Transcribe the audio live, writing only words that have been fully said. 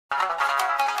What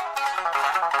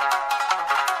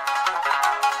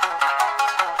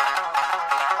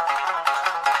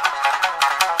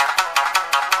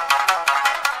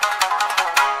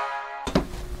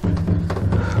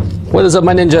is up,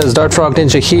 my ninjas? Dart Frog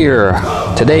Ninja here.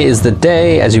 Today is the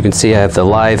day. As you can see, I have the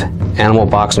live animal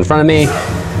box in front of me.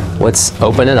 Let's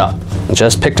open it up.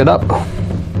 Just picked it up.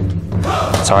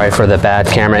 Sorry for the bad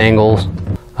camera angles.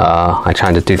 I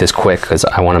tried to do this quick because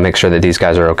I want to make sure that these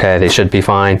guys are okay. They should be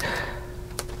fine,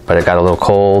 but it got a little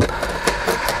cold.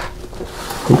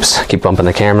 Oops, keep bumping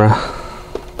the camera.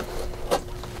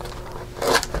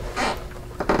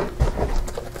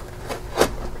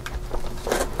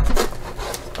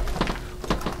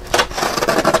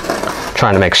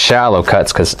 Trying to make shallow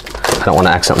cuts because I don't want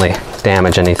to accidentally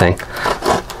damage anything.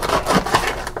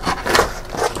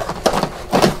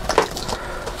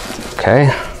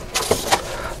 Okay,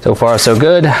 so far so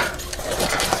good.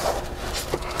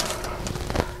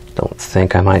 Don't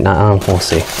think I might not, we'll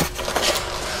see.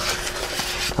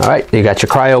 All right, you got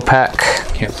your cryo pack.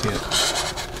 Can't see it.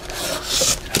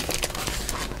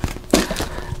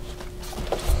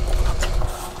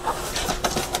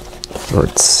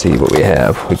 Let's see what we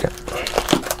have. We got.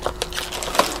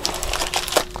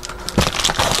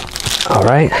 All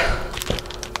right.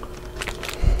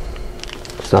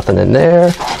 There's nothing in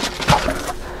there.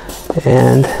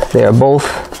 And they are both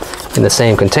in the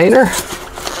same container.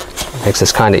 Makes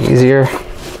this kind of easier.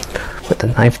 Put the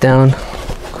knife down.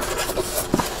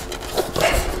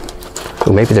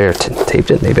 Oh, maybe they're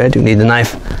taped it. Maybe I do need the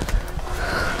knife.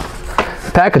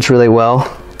 Packaged really well.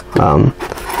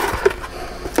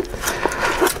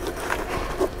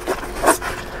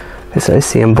 I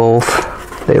see them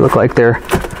both. They look like they're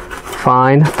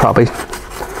fine. Probably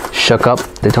shook up.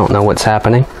 They don't know what's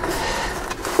happening.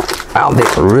 Wow,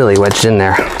 they're really wedged in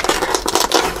there.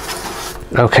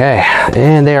 Okay,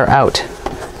 and they are out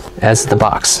as the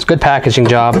box. Good packaging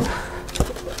job.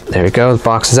 There we go, the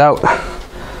box is out.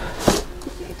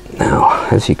 Now,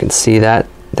 as you can see that,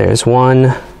 there's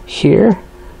one here,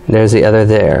 there's the other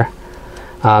there.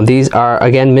 These are,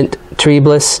 again, mint tree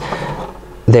bliss.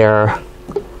 They're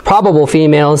probable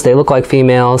females. They look like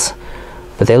females,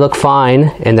 but they look fine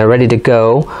and they're ready to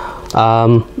go.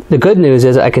 The good news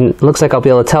is looks like I'll be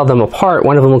able to tell them apart.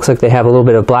 One of them looks like they have a little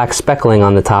bit of black speckling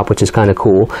on the top, which is kind of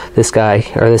cool. This guy,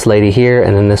 or this lady here,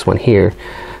 and then this one here.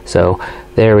 So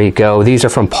there we go. These are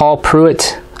from Paul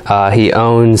Pruitt. He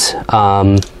owns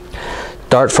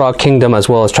Dart Frog Kingdom as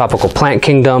well as Tropical Plant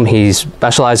Kingdom. He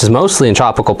specializes mostly in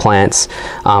tropical plants,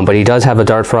 but he does have a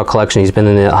dart frog collection. He's been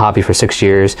in the hobby for 6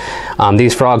 years.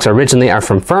 These frogs originally are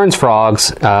from Fern's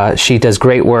Frogs. She does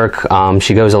great work.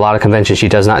 She goes a lot of conventions. She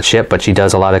does not ship, but she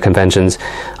does a lot of conventions,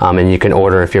 and you can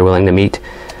order if you're willing to meet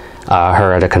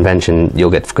her at a convention.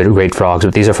 You'll get great frogs.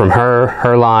 But these are from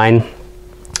her line.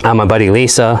 My buddy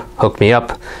Lisa hooked me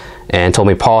up and told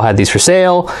me Paul had these for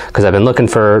sale because I've been looking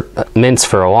for mints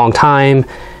for a long time,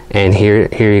 and here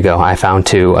you go. I found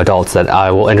 2 adults that I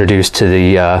will introduce to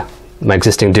the my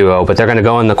existing duo, but they're going to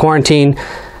go in the quarantine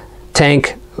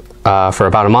tank for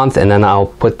about a month, and then I'll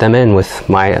put them in with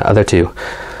my other 2.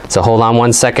 So hold on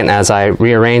one second as I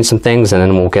rearrange some things, and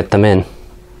then we'll get them in.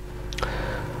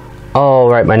 All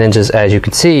right, my ninjas, as you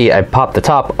can see, I popped the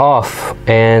top off,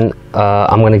 and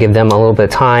I'm going to give them a little bit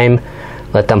of time.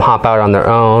 Let them hop out on their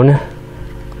own.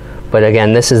 But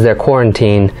again, this is their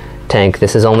quarantine tank.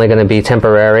 This is only going to be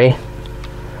temporary,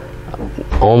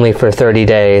 only for 30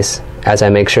 days, as I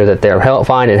make sure that they're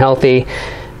fine and healthy.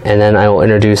 And then I will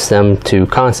introduce them to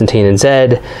Constantine and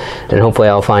Zed, and hopefully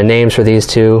I'll find names for these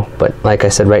 2. But like I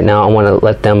said, right now I want to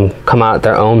let them come out at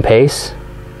their own pace.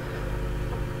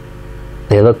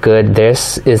 They look good.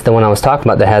 This is the one I was talking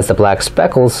about that has the black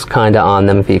speckles kind of on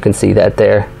them, if you can see that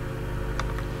there.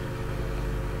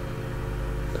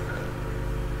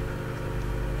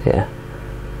 Yeah,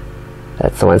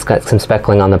 that's the one that's got some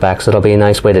speckling on the back, so it'll be a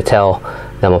nice way to tell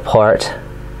them apart.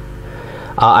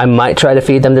 I might try to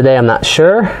feed them today, I'm not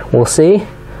sure, we'll see.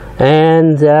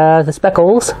 And the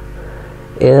speckles,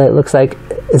 it looks like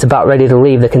it's about ready to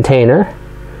leave the container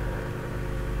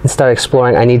and start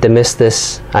exploring. I need to miss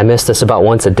this. I miss this about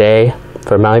once a day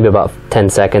for maybe about 10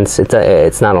 seconds.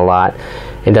 It's not a lot.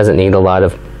 It doesn't need a lot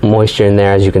of moisture in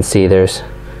there. As you can see, there's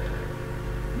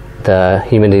the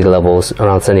humidity levels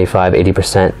around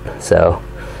 75–80%, so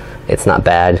it's not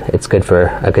bad. It's good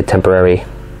for a good temporary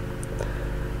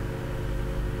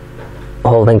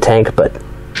holding tank. But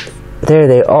there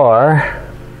they are.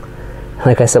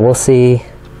 Like I said, we'll see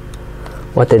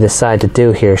what they decide to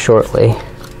do here shortly.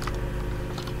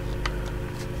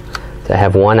 I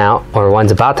have one out, or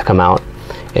one's about to come out,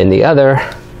 and the other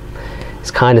is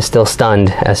kind of still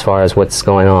stunned as far as what's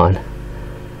going on.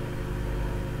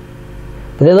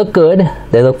 They look good.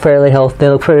 They look fairly healthy. They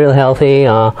look pretty healthy.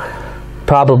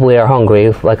 Probably are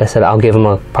hungry. Like I said, I'll give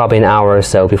them probably an hour or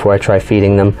so before I try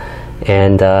feeding them,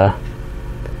 and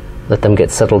let them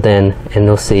get settled in, and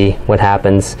we'll see what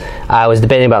happens. I was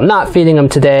debating about not feeding them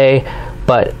today,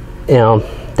 but you know,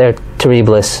 they're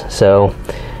Terribilis, so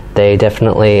they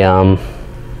definitely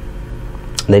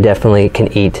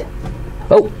can eat.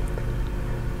 Oh,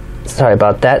 sorry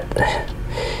about that.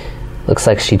 Looks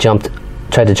like she tried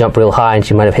to jump real high, and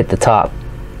she might have hit the top,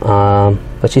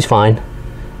 but she's fine.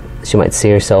 She might see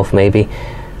herself maybe.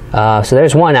 So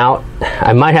there's one out.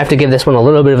 I might have to give this one a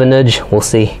little bit of a nudge. We'll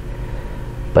see.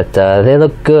 But they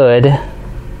look good.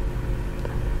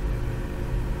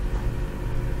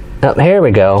 Oh, here we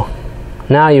go.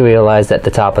 Now you realize that the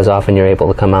top is off and you're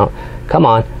able to come out. Come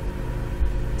on.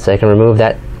 So I can remove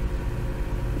that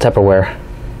Tupperware.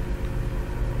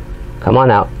 Come on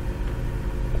out.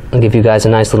 I'll give you guys a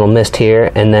nice little mist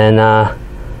here, and then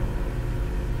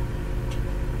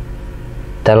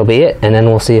that'll be it, and then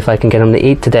we'll see if I can get them to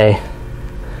eat today.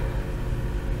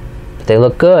 They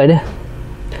look good.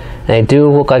 They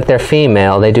do look like they're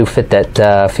female. They do fit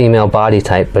that female body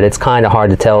type, but it's kind of hard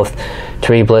to tell if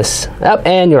Terribilis. Oh,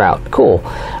 and you're out. Cool.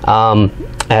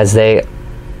 As they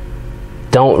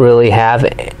don't really have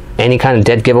any kind of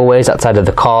dead giveaways outside of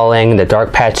the calling, the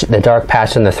dark patch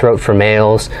in the throat for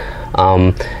males,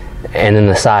 and then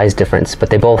the size difference. But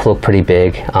they both look pretty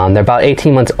big. They're about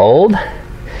 18 months old.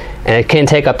 And it can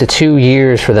take up to 2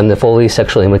 years for them to fully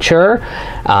sexually mature,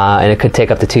 and it could take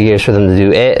up to 2 years for them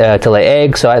to lay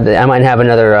eggs. So I might have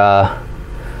another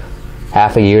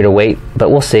half a year to wait, but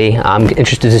we'll see. I'm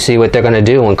interested to see what they're going to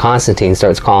do when Constantine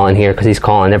starts calling here, because he's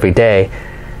calling every day,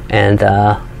 and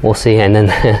we'll see. And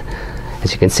then,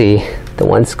 as you can see, the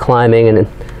one's climbing and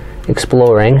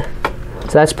exploring,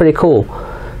 so that's pretty cool.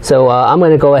 So I'm going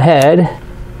to go ahead.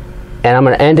 And I'm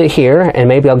going to end it here, and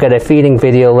maybe I'll get a feeding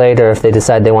video later if they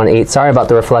decide they want to eat. Sorry about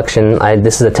the reflection.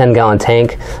 This is a 10-gallon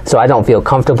tank, so I don't feel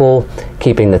comfortable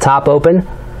keeping the top open.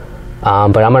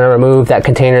 But I'm going to remove that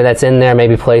container that's in there,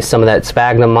 maybe place some of that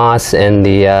sphagnum moss and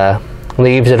the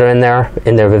leaves that are in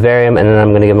their vivarium, and then I'm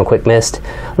going to give them a quick mist,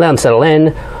 let them settle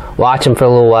in, watch them for a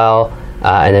little while,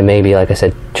 and then maybe, like I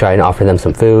said, try and offer them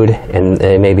some food, and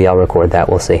maybe I'll record that.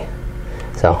 We'll see.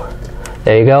 So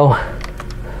there you go.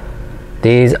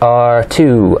 These are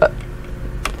two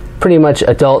pretty much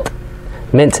adult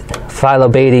mint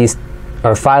Phyllobates,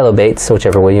 or Phyllobates,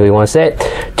 whichever way you want to say it,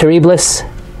 Terribilis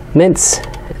mints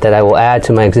that I will add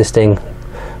to my existing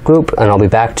group, and I'll be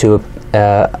back to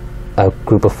a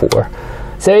group of 4.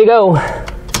 So there you go.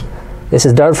 This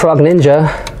is Dart Frog Ninja.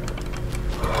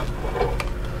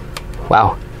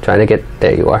 Wow, trying to get,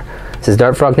 there you are. This is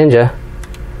Dart Frog Ninja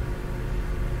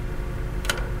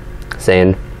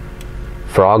saying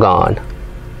frog on.